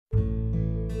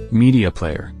media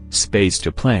player, space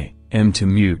to play, M to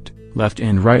mute, left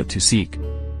and right to seek.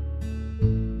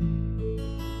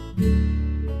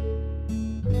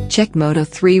 Czech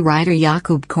Moto3 rider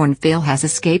Jakub Kornfeil has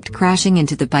escaped crashing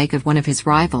into the bike of one of his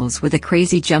rivals with a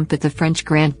crazy jump at the French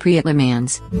Grand Prix at Le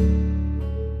Mans.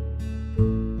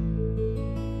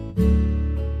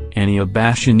 Ennio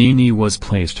Bastianini was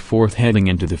placed fourth heading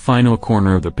into the final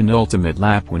corner of the penultimate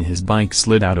lap when his bike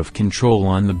slid out of control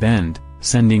on the bend,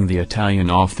 sending the Italian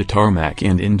off the tarmac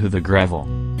and into the gravel.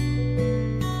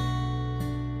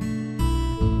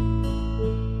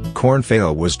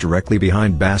 Kornfeil was directly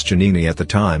behind Bastianini at the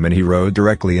time and he rode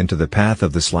directly into the path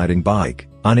of the sliding bike,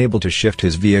 unable to shift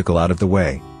his vehicle out of the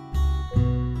way.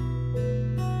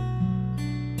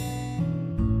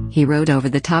 He rode over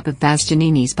the top of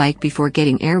Bastianini's bike before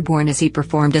getting airborne as he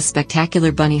performed a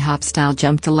spectacular bunny hop-style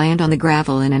jump to land on the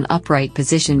gravel in an upright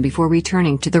position before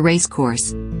returning to the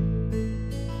racecourse.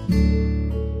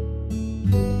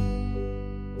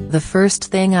 "The first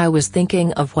thing I was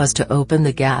thinking of was to open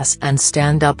the gas and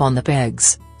stand up on the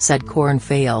pegs," said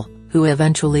Kornfeil, who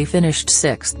eventually finished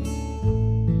sixth.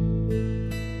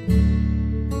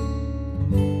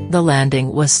 "The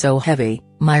landing was so heavy,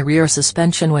 my rear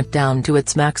suspension went down to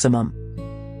its maximum."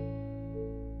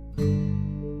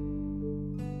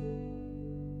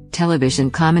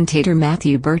 Television commentator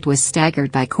Matthew Burt was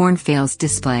staggered by Kornfeil's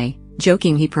display,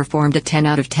 joking he performed a 10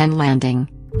 out of 10 landing.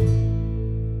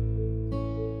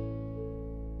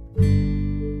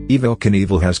 Evel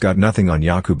Knievel has got nothing on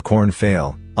Jakub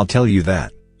Kornfeil, I'll tell you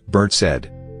that, Burt said.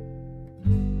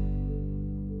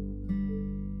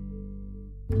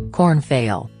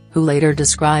 Kornfeil, who later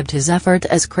described his effort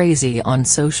as crazy on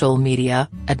social media,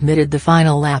 admitted the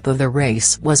final lap of the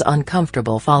race was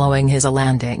uncomfortable following his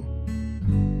landing.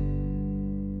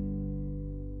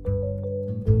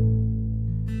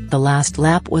 "The last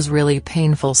lap was really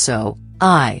painful, so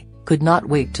I could not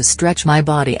wait to stretch my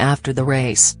body after the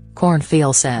race,"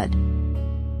 Kornfeil said.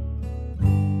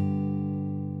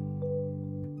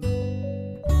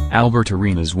 Albert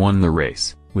Arenas won the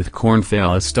race, with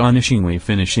Kornfeil astonishingly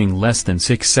finishing less than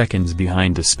 6 seconds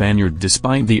behind the Spaniard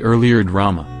despite the earlier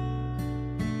drama.